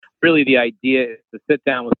really the idea is to sit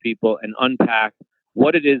down with people and unpack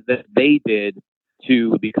what it is that they did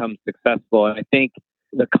to become successful. And I think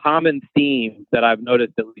the common theme that I've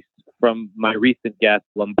noticed, at least from my recent guests,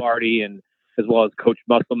 Lombardi and as well as Coach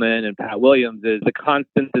Musselman and Pat Williams, is the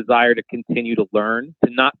constant desire to continue to learn,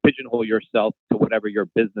 to not pigeonhole yourself to whatever your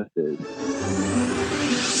business is.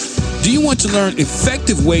 Do you want to learn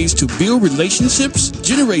effective ways to build relationships,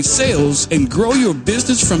 generate sales, and grow your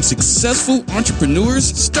business from successful entrepreneurs,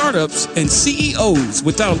 startups, and CEOs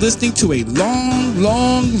without listening to a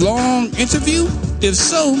long interview? If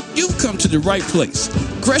so, you've come to the right place.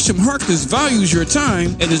 Gresham Harkless values your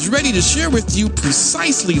time and is ready to share with you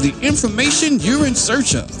precisely the information you're in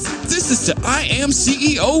search of. This is the I Am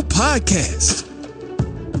CEO podcast.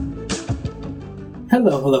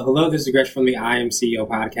 Hello. This is Gresham from the I Am CEO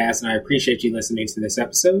podcast, and I appreciate you listening to this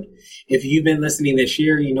episode. If you've been listening this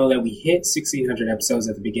year, you know that we hit 1,600 episodes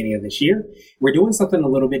at the beginning of this year. We're doing something a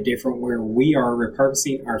little bit different where we are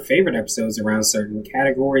repurposing our favorite episodes around certain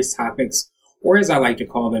categories, topics, or as I like to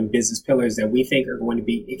call them, business pillars that we think are going to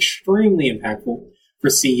be extremely impactful for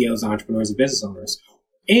CEOs, entrepreneurs, and business owners,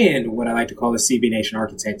 and what I like to call the CB Nation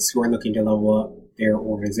architects who are looking to level up their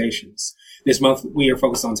organizations. This month, we are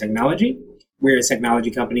focused on technology. We're a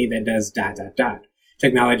technology company that does ...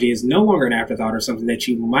 Technology is no longer an afterthought or something that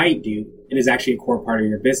you might do. It is actually a core part of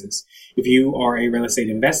your business. If you are a real estate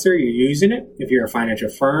investor, you're using it. If you're a financial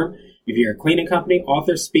firm, if you're a cleaning company,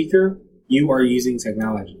 author, speaker, you are using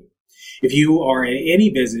technology. If you are in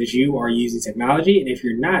any business, you are using technology. And if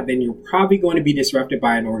you're not, then you're probably going to be disrupted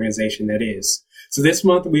by an organization that is. So this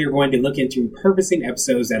month, we are going to look into repurposing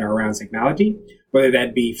episodes that are around technology, whether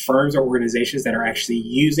that be firms or organizations that are actually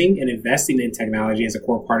using and investing in technology as a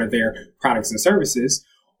core part of their products and services,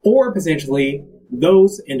 or potentially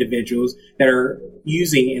those individuals that are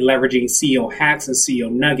using and leveraging CEO hacks and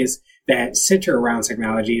CEO nuggets that center around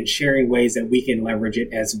technology and sharing ways that we can leverage it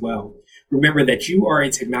as well. Remember that you are a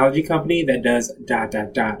technology company that does ...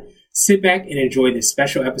 Sit back and enjoy this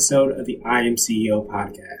special episode of the I Am CEO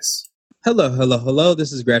podcast. Hello.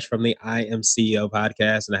 This is Gresh from the I Am CEO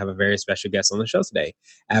podcast, and I have a very special guest on the show today.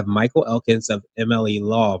 I have Michael Elkins of MLE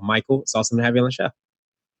Law. Michael, it's awesome to have you on the show.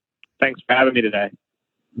 Thanks for having me today.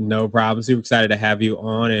 No problem. Super excited to have you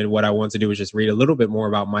on. And what I want to do is just read a little bit more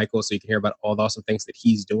about Michael so you can hear about all the awesome things that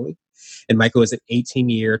he's doing. And Michael is an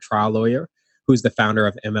 18-year trial lawyer who's the founder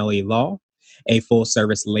of MLE Law, a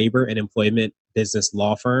full-service labor and employment business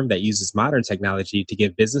law firm that uses modern technology to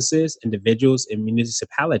give businesses, individuals, and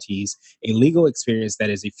municipalities a legal experience that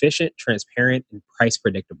is efficient, transparent, and price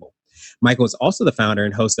predictable. Michael is also the founder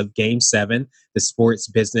and host of Game 7, the sports,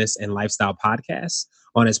 business, and lifestyle podcast.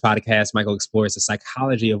 On his podcast, Michael explores the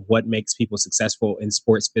psychology of what makes people successful in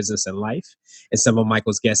sports, business, and life. And some of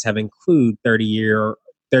Michael's guests have included 30-year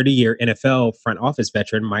NFL front office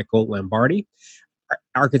veteran Michael Lombardi,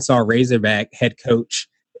 Arkansas Razorback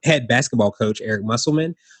head basketball coach Eric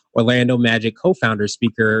Musselman, Orlando Magic co-founder,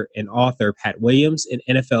 speaker, and author Pat Williams, and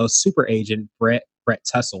NFL super agent Brett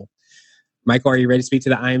Tussle. Michael, are you ready to speak to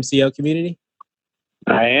the IMCO community?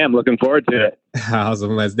 I am looking forward to it.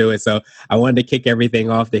 Awesome. Let's do it. So I wanted to kick everything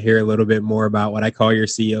off to hear a little bit more about what I call your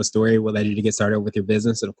CEO story, what led you to get started with your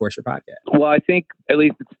business and, of course, your podcast. Well, I think at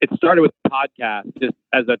least it started with the podcast. Just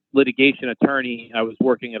as a litigation attorney, I was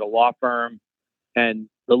working at a law firm, and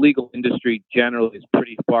the legal industry generally is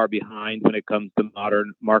pretty far behind when it comes to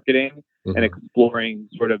modern marketing and exploring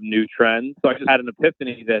sort of new trends. So I just had an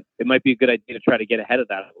epiphany that it might be a good idea to try to get ahead of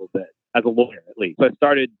that a little bit, as a lawyer at least. So I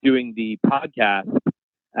started doing the podcast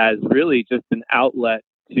as really just an outlet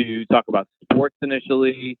to talk about sports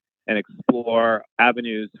initially and explore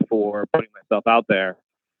avenues for putting myself out there.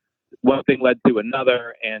 One thing led to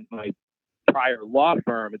another, and my prior law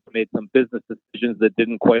firm had made some business decisions that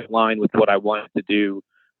didn't quite align with what I wanted to do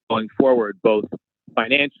going forward, both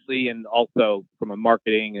financially and also from a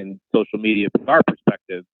marketing and social media PR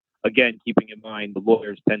perspective. Again, keeping in mind the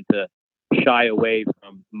lawyers tend to shy away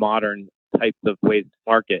from modern types of ways to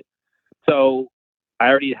market. So I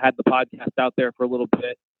already had the podcast out there for a little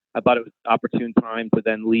bit. I thought it was an opportune time to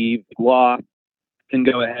then leave law and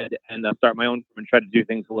go ahead and start my own firm and try to do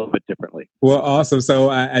things a little bit differently. Well, awesome. So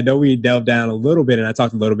I know we delved down a little bit and I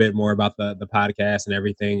talked a little bit more about the podcast and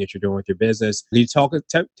everything that you're doing with your business. Can you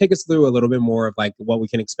take us through a little bit more of like what we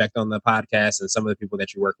can expect on the podcast and some of the people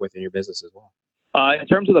that you work with in your business as well? In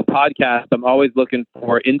terms of the podcast, I'm always looking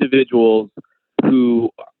for individuals who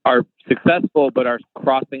are successful but are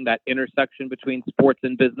crossing that intersection between sports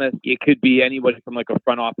and business. It could be anybody from like a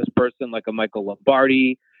front office person like a Michael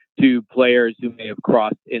Lombardi to players who may have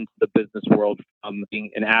crossed into the business world from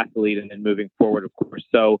being an athlete and then moving forward, of course.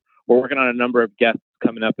 So we're working on a number of guests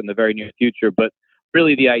coming up in the very near future. But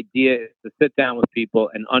really the idea is to sit down with people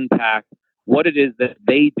and unpack what it is that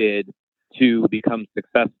they did to become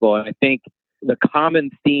successful. And I think the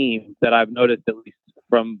common theme that I've noticed, at least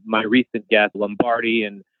from my recent guests, Lombardi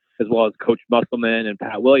and as well as Coach Musselman and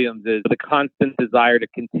Pat Williams, is the constant desire to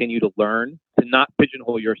continue to learn, to not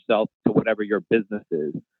pigeonhole yourself to whatever your business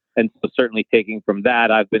is. And so certainly taking from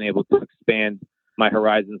that, I've been able to expand my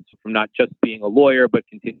horizons from not just being a lawyer, but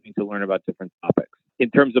continuing to learn about different topics.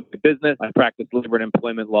 In terms of my business, I practice labor and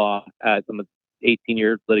employment law as I'm an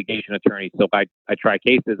 18-year litigation attorney. So if I try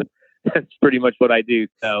cases, that's pretty much what I do.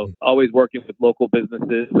 So always working with local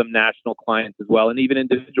businesses, some national clients as well, and even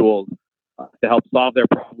individuals to help solve their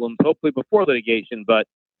problems, hopefully before litigation. But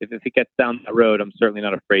if it gets down that road, I'm certainly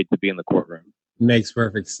not afraid to be in the courtroom. Makes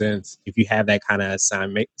perfect sense. If you have that kind of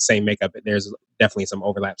same makeup, there's definitely some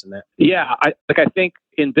overlaps in that. Yeah, I think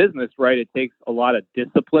in business, right, it takes a lot of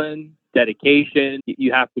discipline, dedication.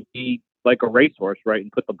 You have to be like a racehorse, right,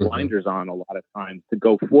 and put the blinders on a lot of times to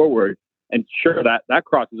go forward. And sure, that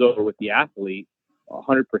crosses over with the athlete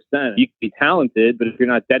 100%. You can be talented, but if you're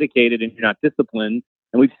not dedicated and you're not disciplined,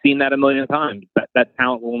 and we've seen that a million times, that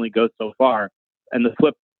talent will only go so far. And the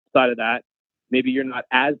flip side of that, maybe you're not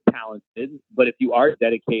as talented, but if you are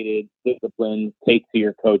dedicated, disciplined, take to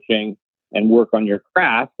your coaching and work on your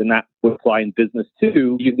craft, and that would apply in business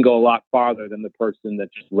too, you can go a lot farther than the person that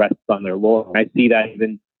just rests on their laurels. I see that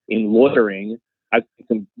even in lawyering. I've seen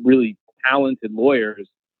some really talented lawyers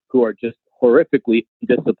who are just horrifically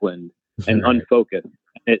disciplined and unfocused.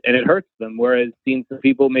 And it hurts them, whereas seeing some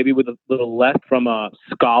people maybe with a little less from a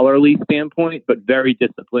scholarly standpoint, but very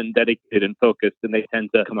disciplined, dedicated, and focused, and they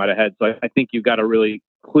tend to come out ahead. So I think you've got a really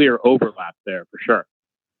clear overlap there for sure.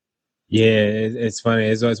 Yeah, it's funny.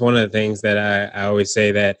 It's one of the things that I always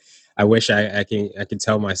say that I wish I can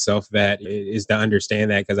tell myself that is to understand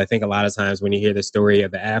that, because I think a lot of times when you hear the story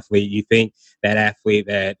of the athlete, you think that athlete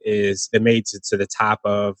that made to the top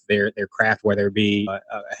of their craft, whether it be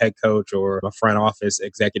a head coach or a front office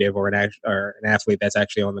executive or an athlete that's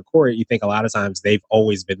actually on the court, you think a lot of times they've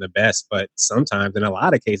always been the best. But sometimes, in a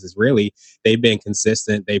lot of cases, really, they've been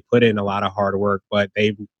consistent. They put in a lot of hard work, but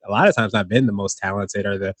they've a lot of times not been the most talented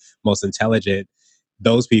or the most intelligent.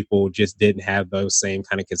 Those people just didn't have those same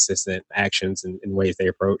kind of consistent actions and ways they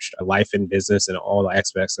approached life and business and all the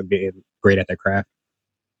aspects of being great at their craft.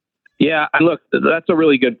 Yeah, and look, that's a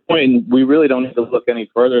really good point. We really don't need to look any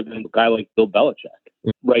further than a guy like Bill Belichick.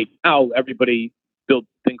 Right now, everybody still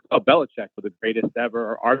thinks, Belichick was the greatest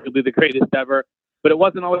ever, or arguably the greatest ever. But it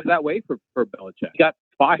wasn't always that way for Belichick. He got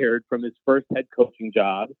fired from his first head coaching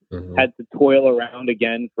job, had to toil around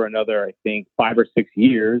again for another, I think, 5 or 6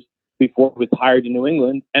 years before he was hired in New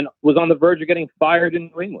England, and was on the verge of getting fired in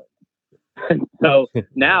New England. And so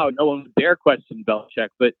now no one would dare question Belichick.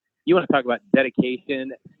 But you want to talk about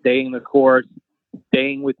dedication, staying the course,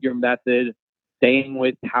 staying with your method, staying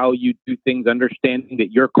with how you do things, understanding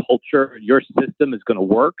that your culture, your system is going to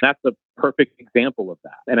work. That's a perfect example of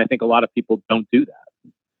that. And I think a lot of people don't do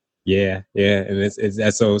that. Yeah. And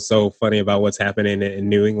that's so funny about what's happening in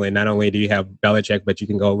New England. Not only do you have Belichick, but you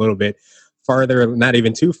can go a little bit farther, not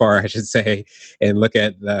even too far, I should say, and look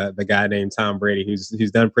at the guy named Tom Brady, who's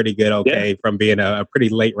done pretty good, from being a pretty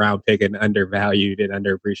late round pick and undervalued and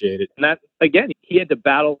underappreciated. And that, again, he had to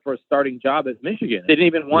battle for a starting job at Michigan. They didn't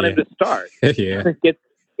even want him to start. He's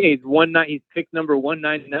picked number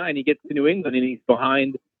 199. He gets to New England and he's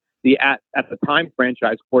behind the at the time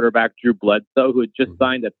franchise quarterback Drew Bledsoe, who had just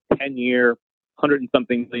signed a 10-year,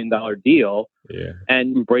 $100-something million deal. Yeah.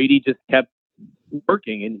 And Brady just kept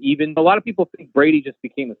working. And even a lot of people think Brady just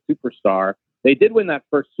became a superstar. They did win that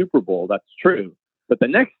first Super Bowl. That's true. But the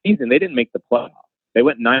next season, they didn't make the playoffs. They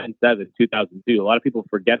went 9-7 in 2002. A lot of people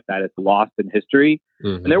forget that. It's lost in history.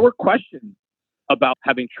 And there were questions about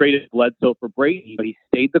having traded Bledsoe for Brady, but he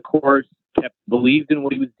stayed the course, believed in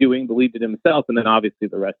what he was doing, believed in himself, and then obviously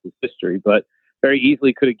the rest is history. But very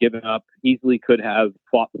easily could have given up, easily could have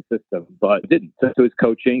fought the system, but didn't. So his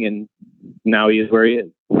coaching, and now he is where he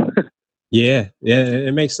is. Yeah,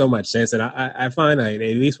 it makes so much sense. And I find, at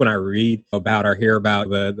least when I read about or hear about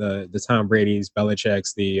the Tom Brady's,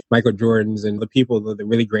 Belichick's, the Michael Jordans, and the people, the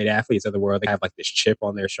really great athletes of the world, they have like this chip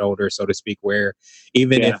on their shoulder, so to speak, where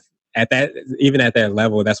even if at that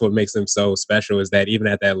level, that's what makes them so special, is that even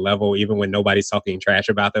at that level, even when nobody's talking trash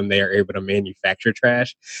about them, they are able to manufacture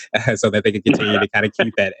trash so that they can continue to kind of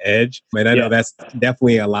keep that edge. And I know that's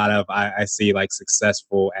definitely a lot of, I see like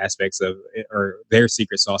successful aspects of, or their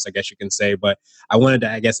secret sauce, I guess you can say. But I wanted to,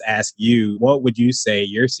 I guess, ask you, what would you say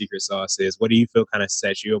your secret sauce is? What do you feel kind of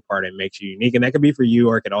sets you apart and makes you unique? And that could be for you,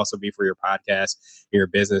 or it could also be for your podcast, your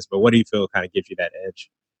business. But what do you feel kind of gives you that edge?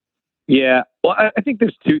 Yeah, well, I think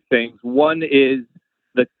there's two things. One is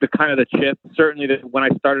the kind of the chip. Certainly, when I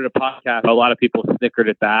started a podcast, a lot of people snickered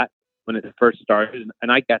at that when it first started,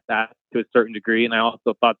 and I get that to a certain degree. And I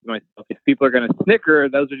also thought to myself, if people are going to snicker,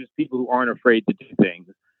 those are just people who aren't afraid to do things.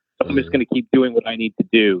 So I'm just going to keep doing what I need to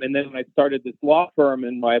do. And then when I started this law firm,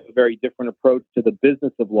 and I have a very different approach to the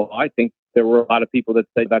business of law, I think there were a lot of people that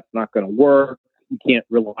say that's not going to work. You can't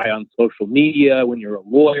rely on social media when you're a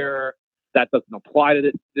lawyer. That doesn't apply to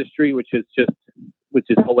this industry, which is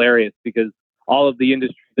hilarious, because all of the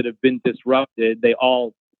industries that have been disrupted,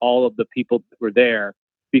 all of the people that were there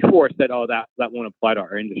before said, "Oh, that won't apply to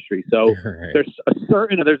our industry." So Right.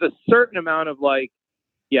 there's a certain amount of like,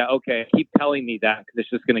 yeah, okay, keep telling me that because it's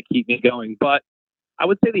just going to keep me going. But I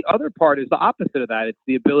would say the other part is the opposite of that. It's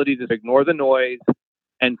the ability to ignore the noise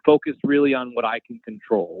and focus really on what I can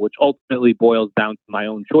control, which ultimately boils down to my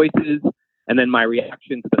own choices and then my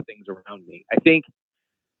reaction to the things around me. I think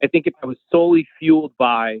if I was solely fueled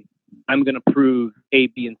by I'm going to prove A,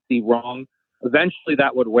 B, and C wrong, eventually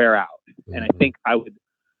that would wear out. And I think I would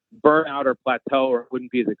burn out or plateau, or it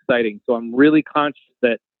wouldn't be as exciting. So I'm really conscious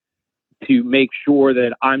that to make sure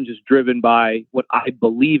that I'm just driven by what I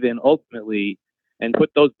believe in ultimately, and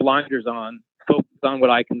put those blinders on, focus on what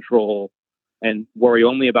I control, and worry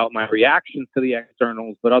only about my reactions to the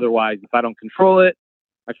externals. But otherwise, if I don't control it,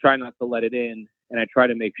 I try not to let it in, and I try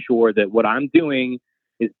to make sure that what I'm doing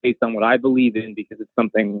is based on what I believe in, because it's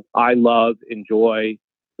something I love, enjoy,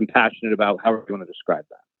 and passionate about, however you want to describe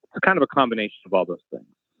that. It's kind of a combination of all those things.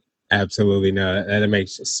 Absolutely. No, that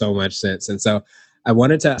makes so much sense. And so I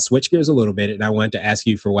wanted to switch gears a little bit, and I wanted to ask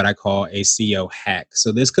you for what I call a CEO hack.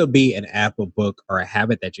 So this could be an app, a book, or a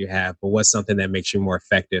habit that you have, but what's something that makes you more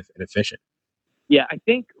effective and efficient? Yeah, I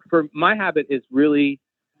think for my habit is really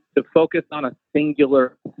to focus on a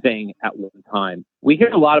singular thing at one time. We hear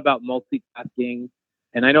a lot about multitasking,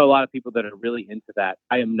 and I know a lot of people that are really into that.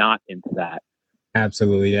 I am not into that.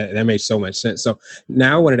 Absolutely. That makes so much sense. So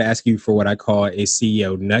now I wanted to ask you for what I call a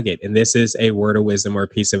CEO nugget. And this is a word of wisdom or a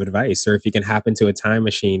piece of advice. Or if you can hop into a time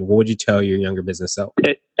machine, what would you tell your younger business self?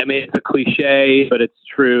 It's a cliche, but it's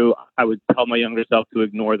true. I would tell my younger self to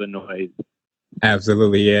ignore the noise.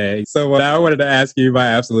 Absolutely. Yeah. So now I wanted to ask you my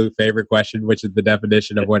absolute favorite question, which is the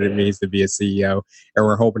definition of what it means to be a CEO. And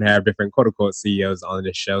we're hoping to have different quote unquote CEOs on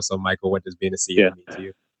this show. So Michael, what does being a CEO mean to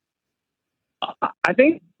you? I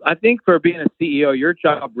think for being a CEO, your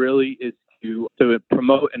job really is to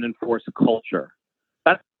promote and enforce culture.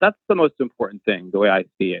 That's the most important thing, the way I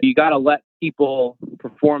see it. You got to let people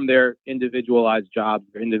perform their individualized jobs,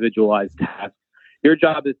 their individualized tasks. Your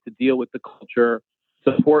job is to deal with the culture,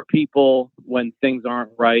 support people when things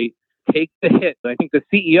aren't right, take the hit. I think the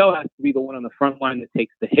CEO has to be the one on the front line that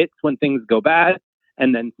takes the hits when things go bad,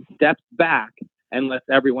 and then steps back and lets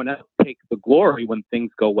everyone else take the glory when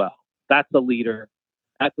things go well. That's a leader,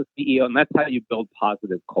 that's a CEO, and that's how you build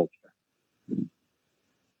positive culture.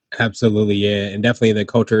 Absolutely, yeah. And definitely the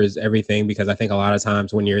culture is everything, because I think a lot of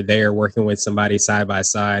times when you're there working with somebody side by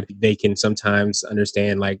side, they can sometimes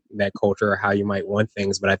understand like that culture or how you might want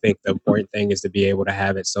things. But I think the important thing is to be able to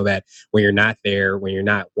have it so that when you're not there, when you're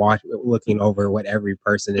not looking over what every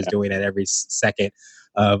person is doing at every second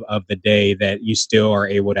of the day, that you still are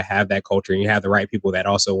able to have that culture, and you have the right people that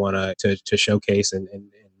also want to showcase and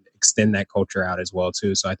extend that culture out as well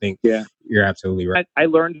too. So I think you're absolutely right. I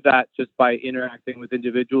learned that just by interacting with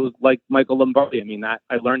individuals like Michael Lombardi. I mean, I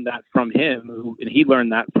learned that from him, and he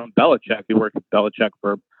learned that from Belichick. He worked with Belichick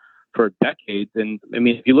for decades. And I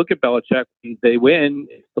mean, if you look at Belichick, they win,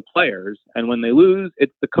 it's the players, and when they lose,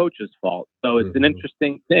 it's the coach's fault. So it's an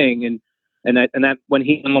interesting thing. And that when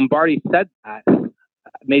Lombardi said that,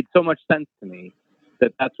 it made so much sense to me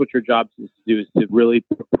that's what your job is to do, is to really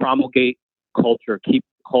promulgate culture, keep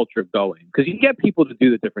culture going, because you can get people to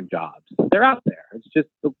do the different jobs. They're out there. It's just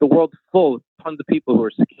the world's full of tons of people who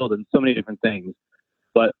are skilled in so many different things,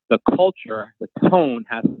 but the culture, the tone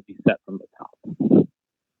has to be set from the top.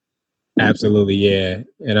 Absolutely, yeah.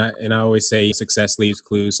 And I always say success leaves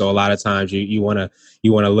clues. So a lot of times you want to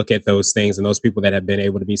look at those things, and those people that have been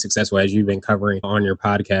able to be successful, as you've been covering on your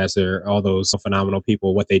podcast, or all those phenomenal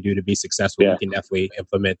people, what they do to be successful. We can definitely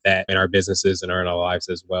implement that in our businesses and in our lives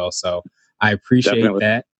as well. So I appreciate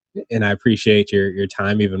that. And I appreciate your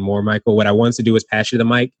time even more, Michael. What I wanted to do was pass you the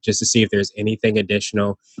mic just to see if there's anything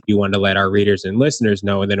additional you wanted to let our readers and listeners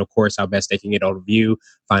know. And then, of course, how best they can get hold of you,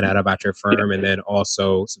 find out about your firm, and then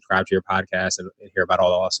also subscribe to your podcast and hear about all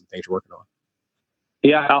the awesome things you're working on.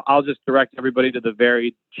 Yeah, I'll just direct everybody to the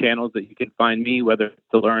varied channels that you can find me, whether it's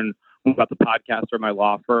to learn about the podcast or my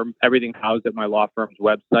law firm. Everything housed at my law firm's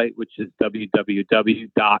website, which is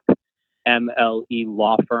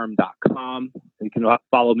www.mlelawfirm.com. You can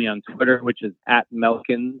follow me on Twitter, which is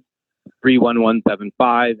 @Melkins,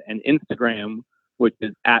 31175, and Instagram, which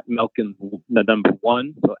is at Melkins, the number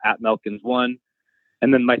 1, so at Melkins1.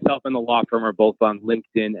 And then myself and the law firm are both on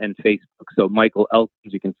LinkedIn and Facebook. So Michael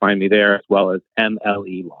Elkins, you can find me there, as well as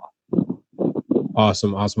MLE Law.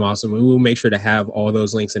 Awesome. We will make sure to have all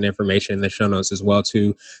those links and information in the show notes as well,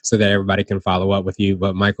 too, so that everybody can follow up with you.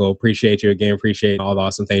 But Michael, appreciate you again. Appreciate all the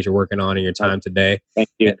awesome things you're working on in your time today. Thank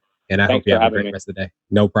you. And I hope you have a great rest of the day.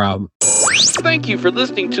 No problem. Thank you for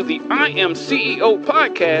listening to the I Am CEO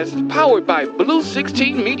podcast powered by Blue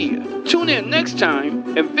 16 Media. Tune in next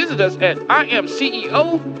time and visit us at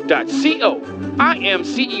IAM1698.co. I Am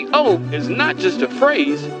CEO is not just a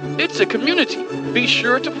phrase, it's a community. Be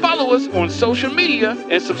sure to follow us on social media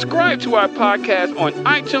and subscribe to our podcast on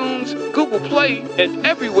iTunes, Google Play, and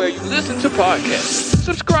everywhere you listen to podcasts.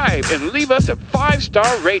 Subscribe and leave us a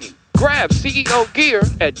 5-star rating. Grab CEO gear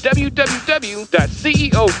at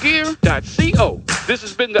www.ceogear.co. This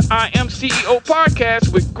has been the I Am CEO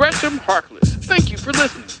podcast with Gresham Harkless. Thank you for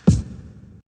listening.